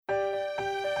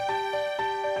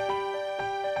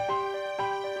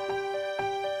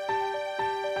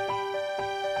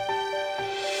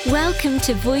Welcome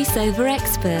to VoiceOver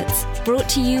Experts, brought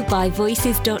to you by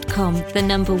Voices.com, the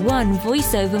 #1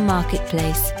 voiceover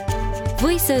marketplace.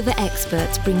 VoiceOver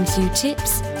Experts brings you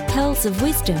tips, pearls of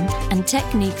wisdom, and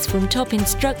techniques from top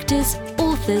instructors,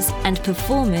 authors, and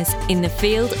performers in the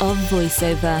field of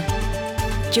voiceover.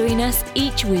 Join us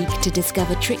each week to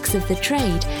discover tricks of the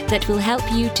trade that will help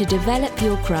you to develop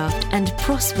your craft and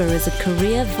prosper as a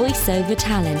career voiceover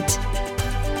talent.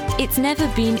 It's never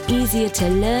been easier to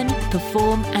learn,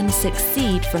 perform, and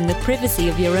succeed from the privacy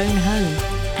of your own home,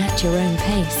 at your own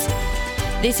pace.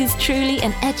 This is truly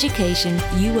an education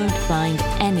you won't find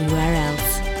anywhere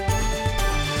else.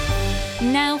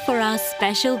 Now for our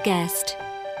special guest.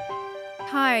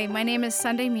 Hi, my name is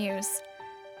Sunday Muse.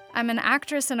 I'm an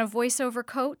actress and a voiceover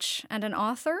coach and an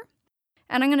author,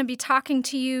 and I'm going to be talking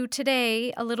to you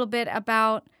today a little bit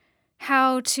about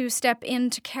how to step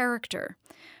into character.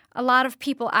 A lot of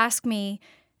people ask me,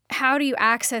 how do you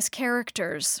access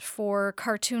characters for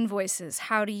cartoon voices?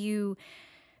 How do you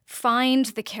find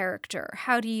the character?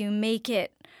 How do you make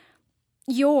it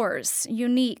yours,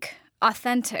 unique,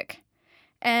 authentic?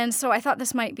 And so I thought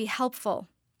this might be helpful.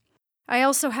 I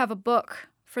also have a book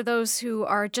for those who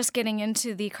are just getting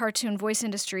into the cartoon voice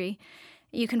industry.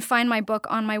 You can find my book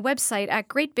on my website at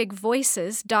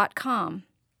greatbigvoices.com.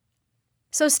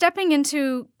 So stepping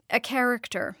into a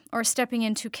character, or stepping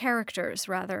into characters,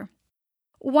 rather.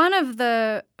 One of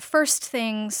the first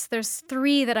things, there's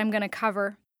 3 that I'm going to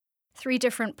cover, 3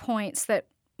 different points that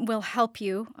will help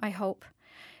you, I hope.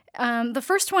 The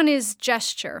first one is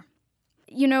gesture.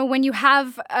 You know, when you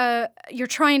have, you're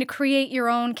trying to create your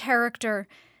own character,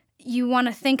 you want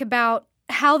to think about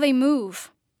how they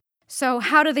move. So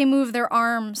how do they move their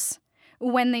arms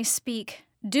when they speak?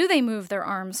 Do they move their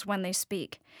arms when they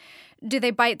speak? Do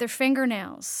they bite their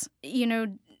fingernails? You know,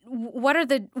 what are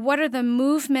the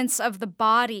movements of the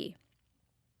body?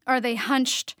 Are they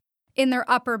hunched in their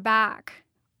upper back?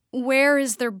 Where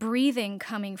is their breathing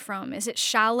coming from? Is it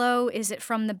shallow? Is it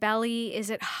from the belly?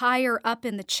 Is it higher up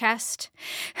in the chest?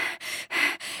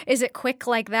 Is it quick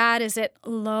like that? Is it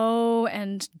low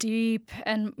and deep?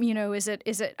 And, you know, is it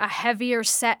a heavier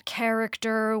set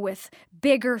character with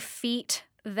bigger feet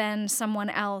than someone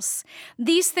else?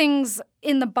 These things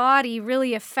in the body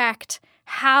really affect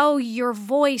how your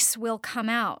voice will come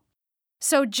out.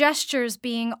 So gestures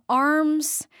being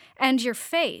arms and your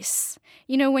face.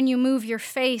 You know, when you move your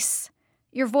face,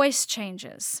 your voice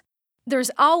changes.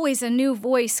 There's always a new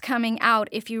voice coming out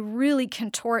if you really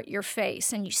contort your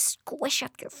face and you squish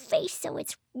up your face so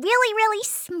it's really, really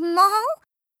small.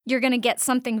 You're going to get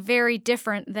something very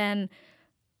different than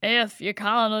if you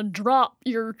kind of drop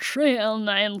your chin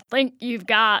and think you've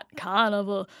got kind of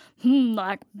a,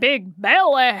 like big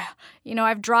belly. You know,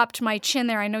 I've dropped my chin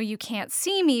there. I know you can't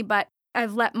see me, but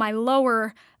I've let my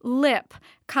lower lip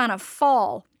kind of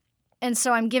fall. And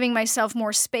so I'm giving myself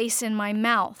more space in my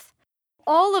mouth.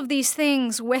 All of these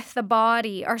things with the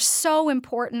body are so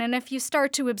important. And if you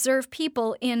start to observe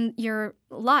people in your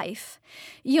life,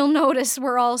 you'll notice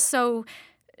we're all so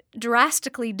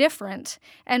drastically different,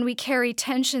 and we carry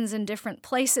tensions in different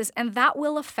places, and that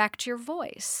will affect your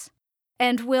voice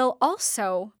and will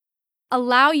also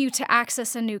allow you to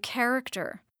access a new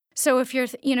character. So if you're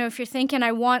thinking,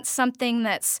 I want something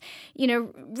that's,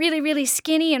 really, really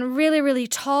skinny and really, really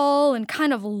tall and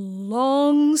kind of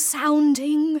long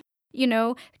sounding,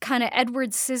 kind of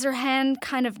Edward Scissorhand,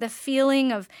 kind of the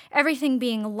feeling of everything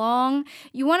being long,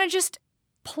 you want to just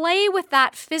play with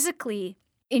that physically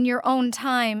in your own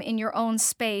time, in your own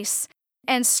space,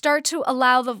 and start to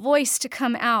allow the voice to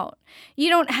come out. You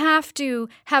don't have to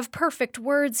have perfect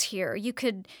words here. You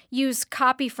could use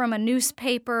copy from a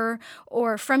newspaper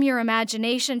or from your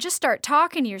imagination. Just start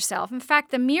talking to yourself. In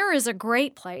fact, the mirror is a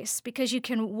great place because you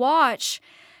can watch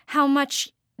how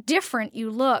much different you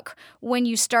look when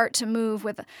you start to move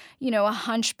with, a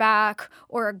hunchback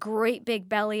or a great big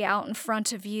belly out in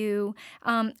front of you.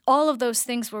 All of those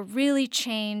things will really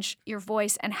change your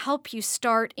voice and help you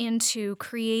start into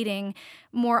creating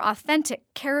more authentic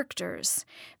characters.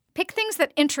 Pick things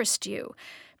that interest you,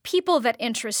 people that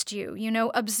interest you,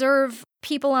 observe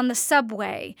people on the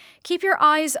subway. Keep your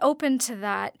eyes open to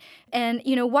that. And,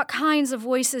 what kinds of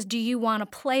voices do you want to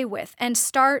play with? And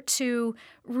start to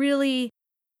really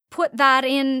put that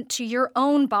into your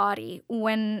own body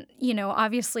when,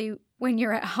 obviously when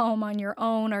you're at home on your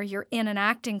own or you're in an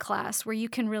acting class where you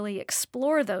can really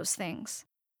explore those things.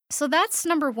 So that's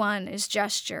number 1 is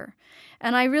gesture.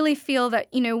 And I really feel that,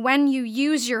 when you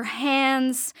use your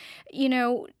hands,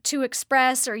 to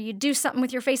express or you do something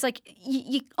with your face, like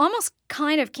you almost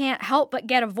kind of can't help but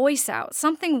get a voice out.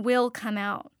 Something will come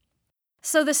out.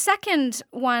 So the second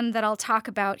one that I'll talk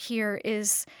about here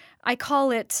is, I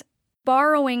call it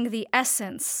borrowing the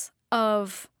essence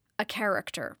of a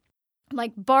character.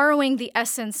 Like borrowing the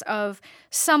essence of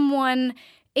someone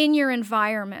in your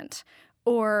environment,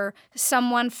 or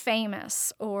someone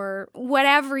famous, or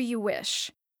whatever you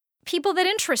wish. People that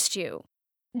interest you.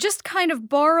 Just kind of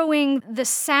borrowing the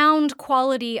sound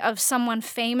quality of someone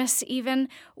famous even,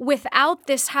 without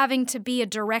this having to be a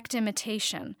direct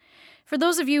imitation. For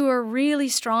those of you who are really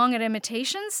strong at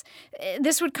imitations,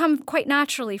 this would come quite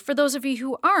naturally. For those of you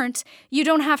who aren't, you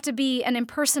don't have to be an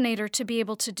impersonator to be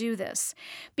able to do this.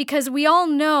 Because we all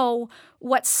know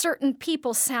what certain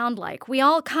people sound like. We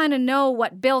all kind of know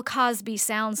what Bill Cosby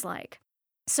sounds like.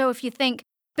 So if you think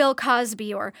Bill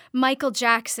Cosby or Michael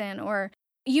Jackson or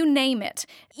you name it,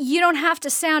 you don't have to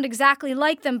sound exactly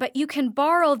like them, but you can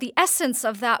borrow the essence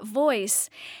of that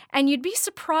voice, and you'd be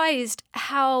surprised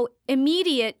how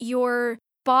immediate your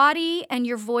body and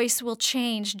your voice will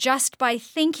change just by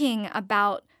thinking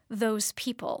about those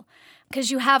people,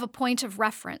 because you have a point of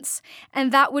reference.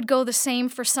 And that would go the same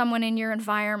for someone in your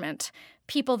environment,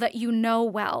 people that you know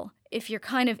well. If you're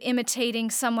kind of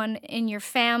imitating someone in your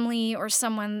family or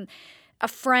someone, a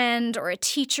friend or a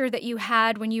teacher that you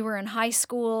had when you were in high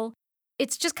school.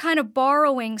 It's just kind of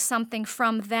borrowing something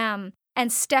from them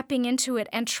and stepping into it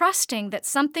and trusting that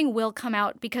something will come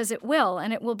out, because it will,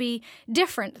 and it will be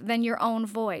different than your own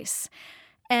voice.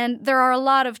 And there are a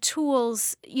lot of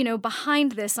tools,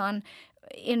 behind this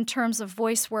in terms of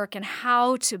voice work and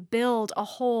how to build a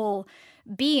whole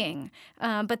being.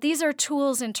 But these are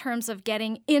tools in terms of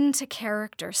getting into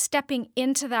character, stepping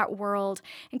into that world,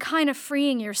 and kind of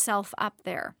freeing yourself up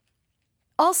there.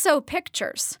 Also,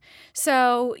 pictures.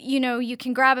 So, you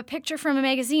can grab a picture from a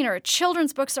magazine, or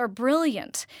children's books are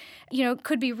brilliant.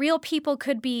 Could be real people,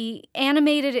 could be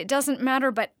animated, it doesn't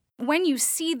matter. But when you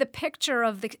see the picture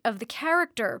of the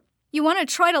character, you want to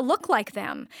try to look like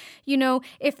them.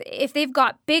 If they've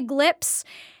got big lips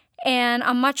and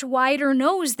a much wider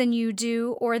nose than you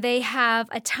do, or they have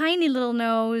a tiny little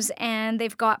nose and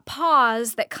they've got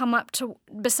paws that come up to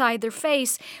beside their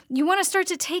face, you want to start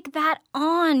to take that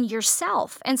on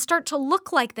yourself and start to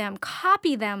look like them,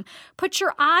 copy them, put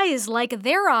your eyes like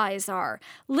their eyes are.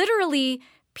 Literally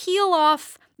peel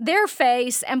off their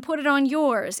face and put it on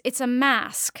yours. It's a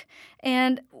mask.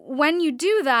 And when you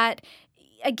do that,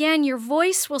 again, your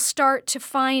voice will start to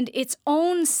find its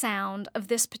own sound of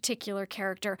this particular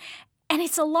character. And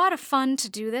it's a lot of fun to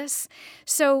do this.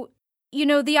 So,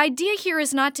 the idea here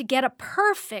is not to get a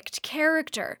perfect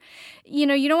character. You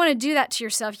don't want to do that to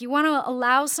yourself. You want to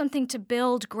allow something to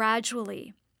build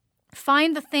gradually.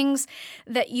 Find the things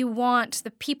that you want,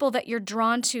 the people that you're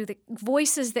drawn to, the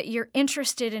voices that you're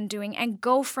interested in doing, and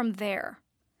go from there.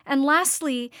 And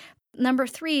lastly, number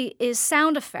 3 is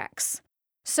sound effects.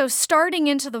 So starting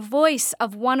into the voice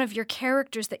of one of your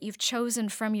characters that you've chosen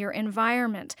from your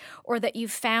environment, or that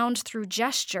you've found through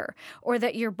gesture, or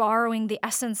that you're borrowing the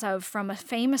essence of from a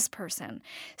famous person.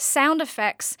 Sound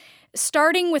effects,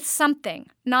 starting with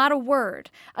something, not a word,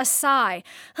 a sigh,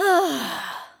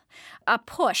 a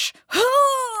push,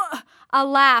 a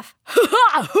laugh,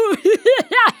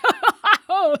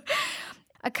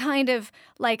 a kind of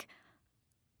like,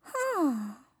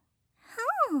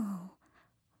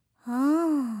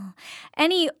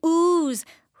 any oohs,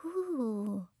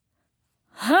 ooh,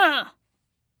 huh,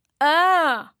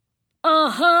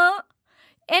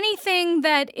 anything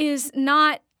that is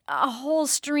not a whole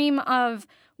stream of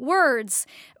words,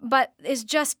 but is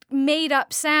just made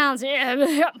up sounds.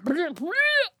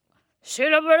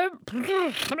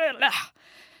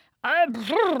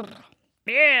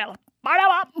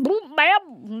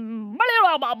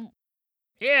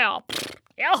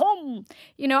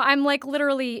 I'm like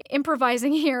literally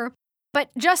improvising here, but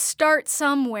just start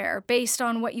somewhere based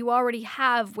on what you already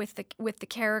have with the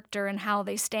character and how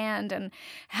they stand and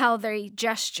how they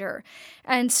gesture,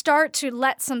 and start to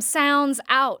let some sounds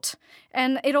out,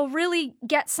 and it'll really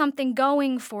get something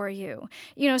going for you.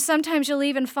 Sometimes you'll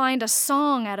even find a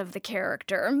song out of the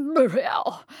character.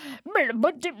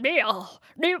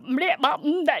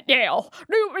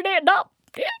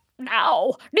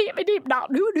 Now,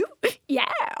 yeah,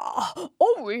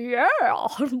 oh yeah,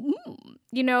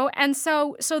 and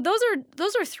so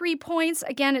those are 3 points.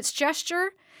 Again, it's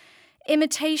gesture,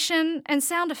 imitation, and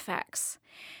sound effects.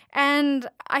 And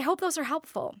I hope those are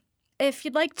helpful. If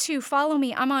you'd like to follow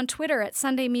me, I'm on Twitter at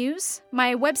Sunday Muse.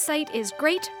 My website is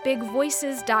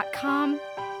greatbigvoices.com,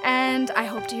 and I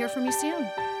hope to hear from you soon.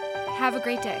 Have a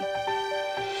great day.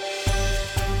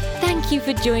 Thank you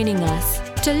for joining us.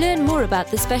 To learn more about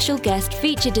the special guest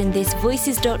featured in this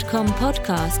Voices.com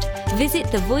podcast,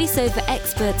 Visit the VoiceOver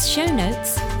Experts show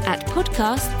notes at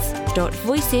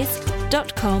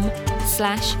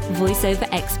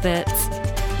podcasts.voices.com/voiceoverexperts.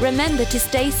 Remember to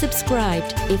stay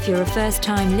subscribed. If you're a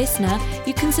first-time listener,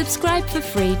 you can subscribe for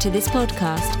free to this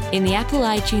podcast in the Apple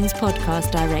iTunes podcast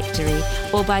directory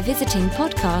or by visiting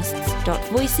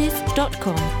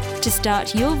podcasts.voices.com. To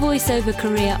start your voiceover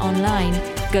career online,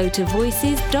 go to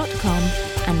voices.com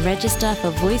and register for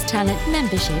Voice Talent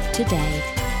membership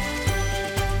today.